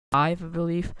I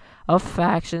believe, of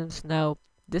factions. Now,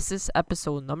 this is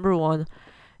episode number 1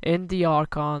 in the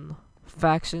Archon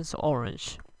Factions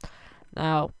Orange.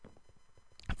 Now,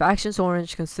 Factions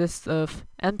Orange consists of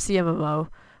MCMMO,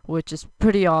 which is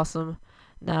pretty awesome.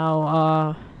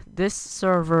 Now, this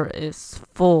server is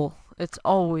full. It's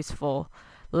always full.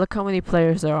 Look how many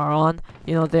players there are on.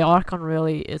 You know, the Archon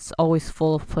really is always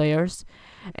full of players.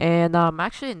 And I'm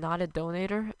actually not a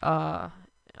donator.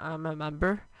 I'm a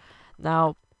member.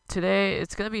 Now, today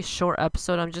it's gonna be a short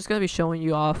episode. I'm just gonna be showing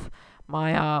you off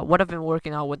my what I've been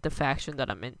working on with the faction that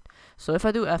I'm in. So if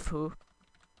I do FWho,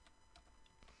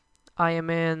 I am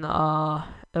in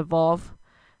Evolve.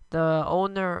 The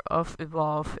owner of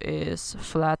Evolve is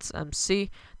Flats MC.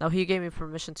 Now he gave me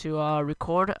permission to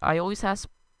record. I always ask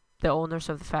the owners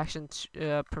of the faction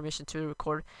permission to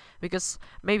record, because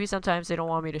maybe sometimes they don't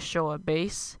want me to show a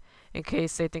base in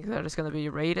case they think that it's gonna be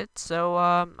raided. So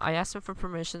I asked him for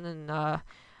permission, and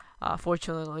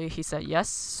fortunately he said yes.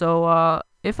 So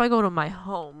if I go to my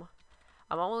home,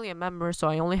 I'm only a member, so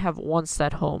I only have one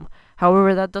set home.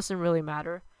 However, that doesn't really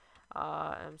matter.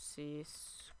 MC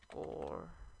scoreboard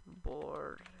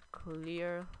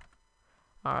clear.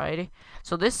 Alrighty,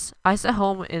 so this I set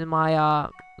home in my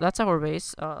that's our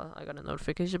base. I got a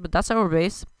notification, but that's our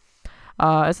base.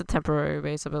 It's a temporary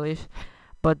base, I believe.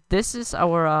 But this is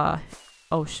our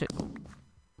oh shit.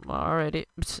 Alrighty.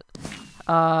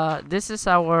 This is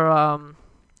our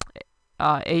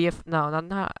AF no,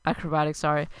 not acrobatics,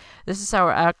 sorry. This is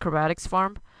our acrobatics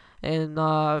farm, and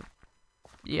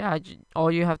yeah,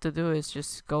 all you have to do is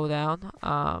just go down,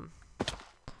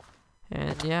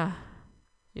 and yeah,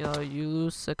 you know, you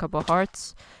lose a couple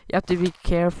hearts. You have to be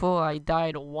careful. I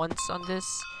died once on this,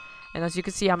 and as you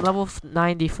can see, I'm level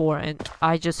 94, and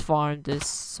I just farmed this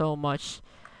so much.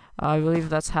 I believe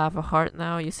that's half a heart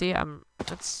now. You see,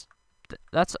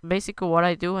 that's basically what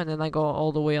I do, and then I go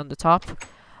all the way on the top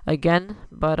again.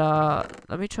 But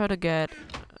let me try to get.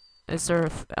 Is there?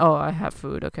 Oh, I have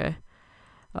food. Okay.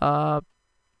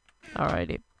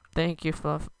 Alrighty. Thank you,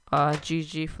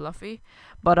 GG Fluffy.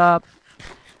 But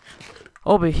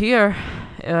over here,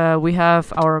 we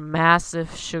have our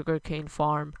massive sugarcane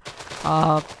farm.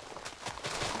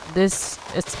 This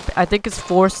I think it's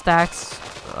 4 stacks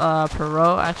per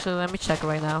row. Actually, let me check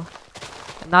right now.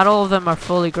 Not all of them are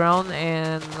fully grown,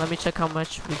 and let me check how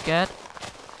much we get.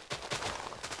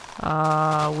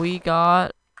 We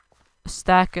got a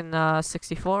stack in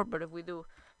 64, but if we do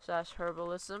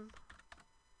 /herbalism,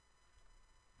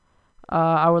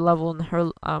 our level in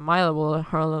my level in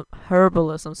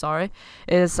herbalism, sorry,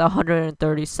 is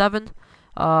 137.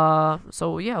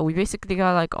 So yeah, we basically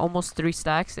got like almost 3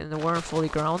 stacks, and they weren't fully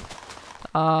grown.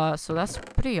 So that's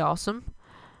pretty awesome.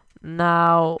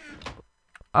 Now,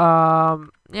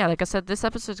 yeah, like I said, this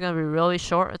episode is gonna be really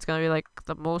short. It's gonna be like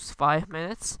the most 5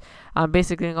 minutes. I'm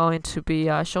basically going to be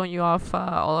showing you off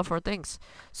all of our things.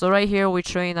 So right here, we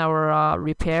train our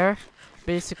repair.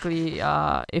 Basically,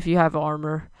 if you have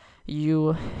armor,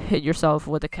 you hit yourself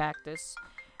with a cactus.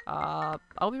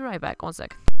 I'll be right back. 1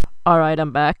 second. Alright,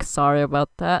 I'm back. Sorry about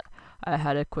that. I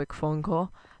had a quick phone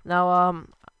call. Now,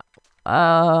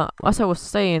 as I was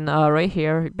saying, right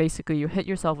here, basically you hit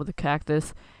yourself with a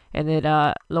cactus, and it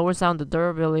lowers down the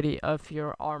durability of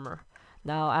your armor.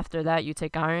 Now, after that, you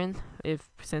take iron,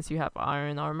 since you have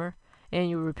iron armor, and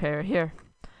you repair here.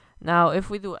 Now, if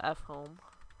we do F home,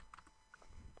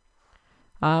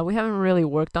 we haven't really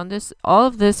worked on this. All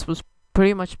of this was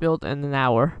pretty much built in an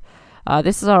hour.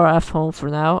 This is our F home for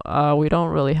now. We don't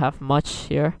really have much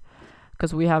here,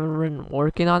 because we haven't been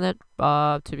working on it,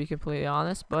 to be completely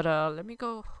honest. But let me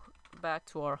go back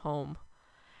to our home,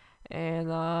 and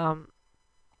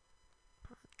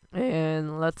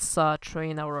let's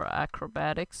train our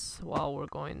acrobatics while we're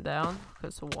going down,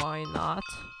 because why not?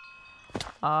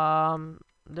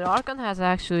 The Archon has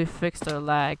actually fixed their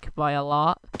lag by a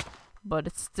lot, but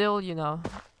it's still, you know,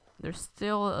 there's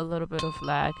still a little bit of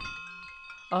lag.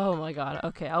 Oh my god.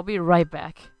 Okay, I'll be right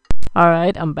back.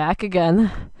 Alright, I'm back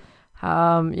again.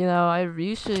 You know, I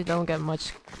usually don't get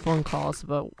much phone calls,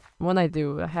 but when I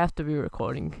do, I have to be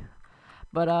recording.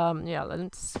 But yeah,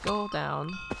 let's go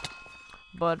down.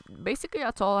 But basically,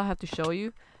 that's all I have to show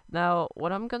you. Now,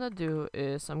 what I'm gonna do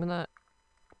is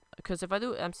because if I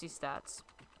do MC stats,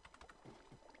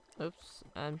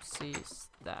 MC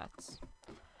stats.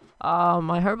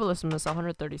 My herbalism is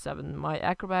 137. My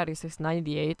acrobatics is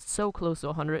 98, so close to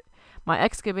 100. My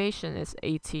excavation is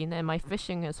 18, and my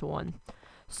fishing is 1.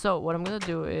 So what I'm gonna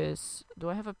do is, do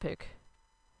I have a pick?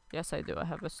 Yes, I do. I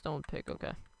have a stone pick.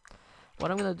 Okay.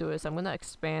 What I'm gonna do is I'm gonna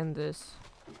expand this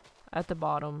at the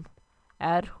bottom,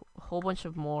 add a whole bunch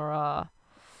of more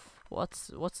what's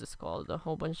this called? A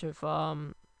whole bunch of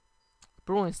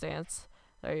brewing stance.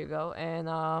 There you go.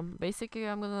 And basically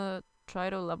I'm gonna try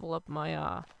to level up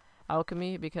my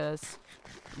alchemy, because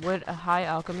with a high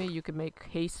alchemy you can make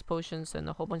haste potions and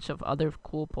a whole bunch of other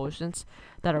cool potions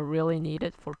that are really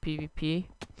needed for PvP.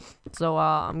 So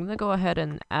I'm gonna go ahead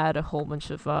and add a whole bunch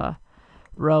of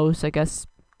rows, I guess.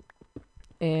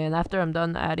 And after I'm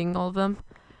done adding all of them,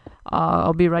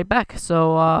 I'll be right back.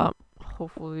 So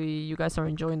hopefully you guys are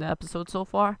enjoying the episode so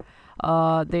far.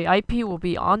 The IP will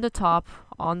be on the top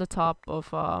of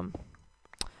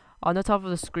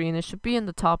the screen. It should be in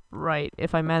the top right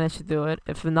if I manage to do it.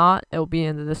 If not, it'll be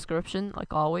in the description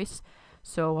like always.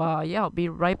 So yeah, I'll be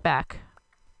right back,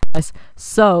 guys.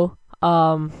 So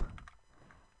I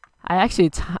actually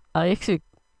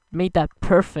made that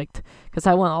perfect, because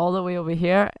I went all the way over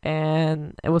here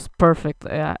and it was perfect.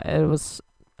 Yeah, it was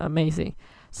amazing.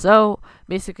 So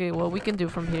basically what we can do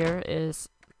from here is,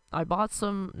 I bought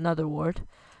some netherwort.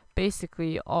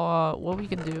 Basically what we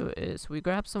can do is we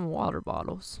grab some water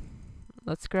bottles.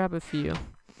 Let's grab a few,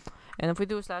 and if we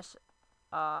do a slash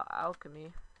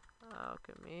alchemy,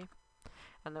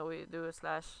 and then we do a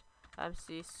slash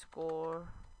MC scoreboard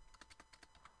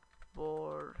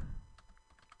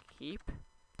keep,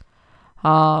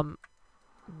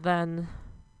 then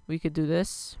we could do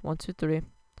this. 1 2 3.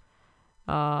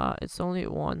 It's only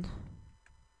 1.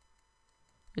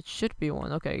 It should be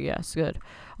 1. Okay, yes, good.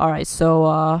 Alright,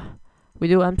 so we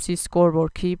do MC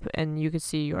scoreboard keep, and you can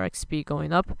see your XP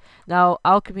going up. Now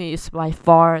alchemy is by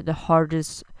far the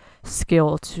hardest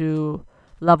skill to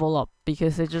level up,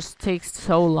 because it just takes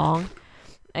so long,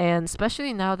 and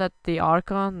especially now that the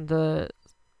Archon, the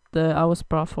I was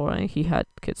brought for, and he had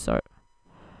kit start.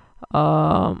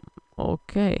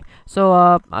 Okay,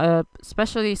 so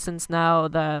especially since now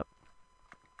that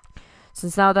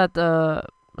the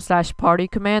slash party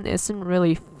command isn't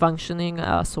really functioning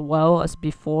as well as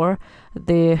before,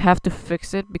 they have to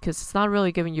fix it, because it's not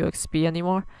really giving you XP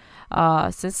anymore.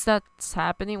 Since that's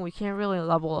happening, we can't really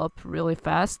level up really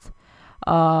fast.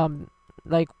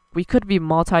 Like, we could be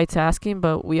multitasking,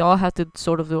 but we all have to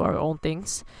sort of do our own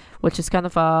things, which is kind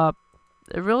of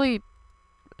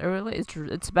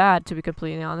it's bad, to be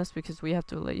completely honest, because we have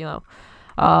to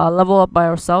level up by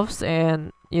ourselves,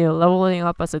 and leveling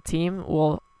up as a team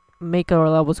will make our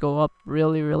levels go up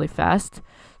really fast.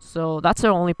 So that's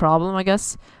our only problem, I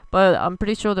guess, but I'm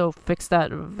pretty sure they'll fix that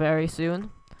very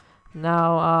soon.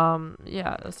 Now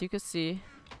yeah, as you can see,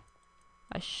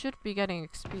 I should be getting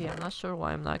XP. I'm not sure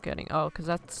why I'm not getting. Oh, because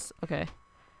that's okay.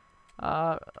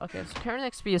 Okay, so current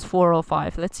XP is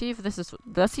 405. Let's see if this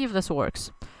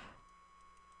works.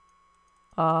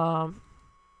 Alright,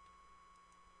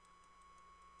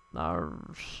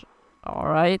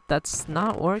 that's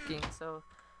not working. So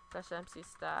that's MC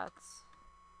stats.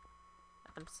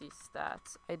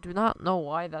 I do not know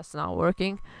why that's not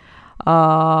working.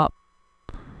 That's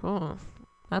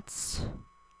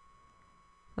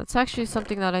actually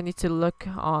something that I need to look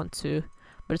onto.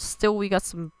 But still, we got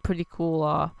some pretty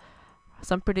cool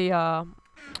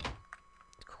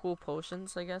cool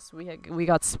potions, I guess. We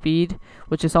got speed,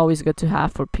 which is always good to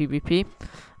have for PvP.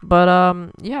 But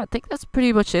yeah, I think that's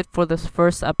pretty much it for this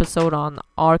first episode on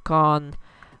Archon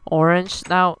Orange.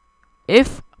 Now,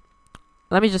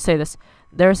 let me just say this.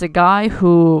 There's a guy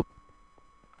who's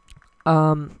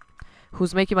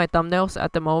making my thumbnails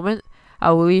at the moment. I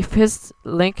will leave his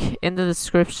link in the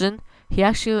description. He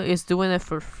actually is doing it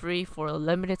for free for a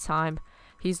limited time.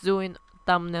 He's doing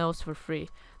thumbnails for free.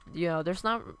 He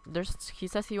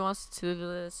says he wants to do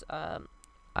this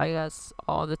I guess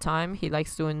all the time. He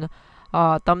likes doing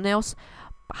thumbnails.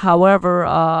 However,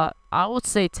 I would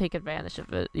say take advantage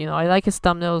of it. I like his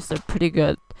thumbnails. They're pretty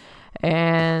good,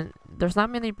 and there's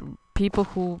not many people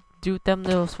who do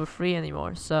thumbnails for free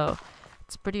anymore, so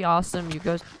it's pretty awesome.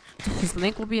 His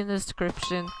link will be in the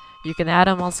description. You can add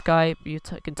him on Skype. You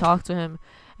can talk to him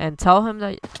and tell him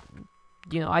that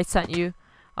I sent you.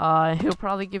 He'll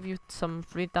probably give you some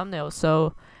free thumbnails.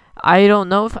 So I don't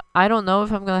know if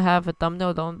I'm gonna have a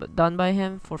thumbnail done by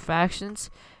him for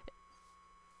factions.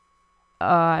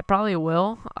 I probably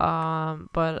will.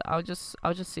 But I'll just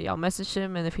see. I'll message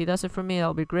him, and if he does it for me,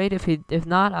 that'll be great. If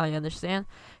not, I understand.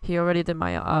 He already did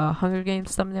my Hunger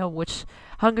Games thumbnail, which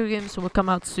Hunger Games will come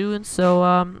out soon. So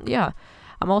yeah,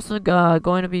 I'm also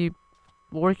going to be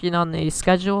working on a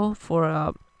schedule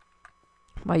for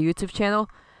my YouTube channel.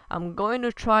 I'm going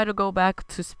to try to go back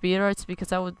to speed arts,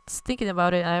 because I was thinking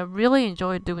about it and I really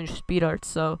enjoyed doing speed arts.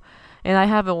 So, and I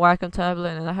have a Wacom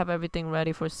tablet and I have everything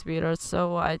ready for speed arts,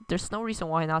 so there's no reason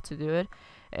why not to do it.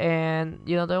 And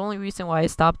the only reason why I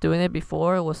stopped doing it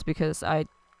before was because I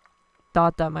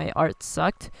thought that my art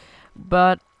sucked.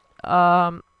 But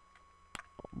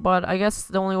but I guess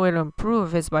the only way to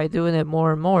improve is by doing it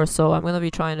more and more, so I'm gonna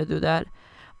be trying to do that.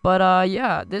 But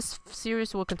yeah, this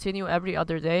series will continue every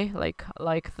other day, like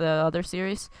the other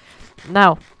series.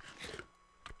 Now,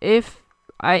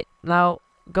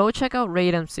 go check out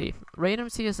RaidMC.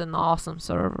 RaidMC is an awesome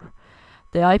server.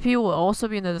 The IP will also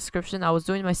be in the description. I was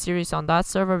doing my series on that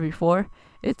server before.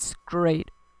 It's great.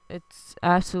 It's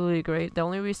absolutely great. The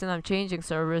only reason I'm changing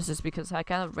servers is because I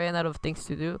kind of ran out of things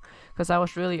to do, because I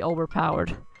was really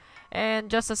overpowered. And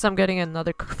just as I'm getting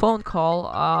another phone call,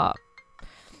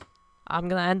 I'm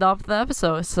gonna end off the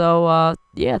episode. So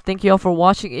yeah, thank you all for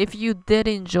watching. If you did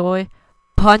enjoy,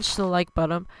 punch the like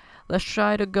button. Let's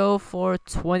try to go for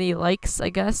 20 likes, I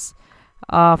guess,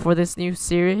 for this new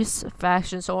series,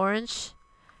 Factions Orange.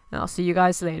 And I'll see you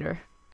guys later.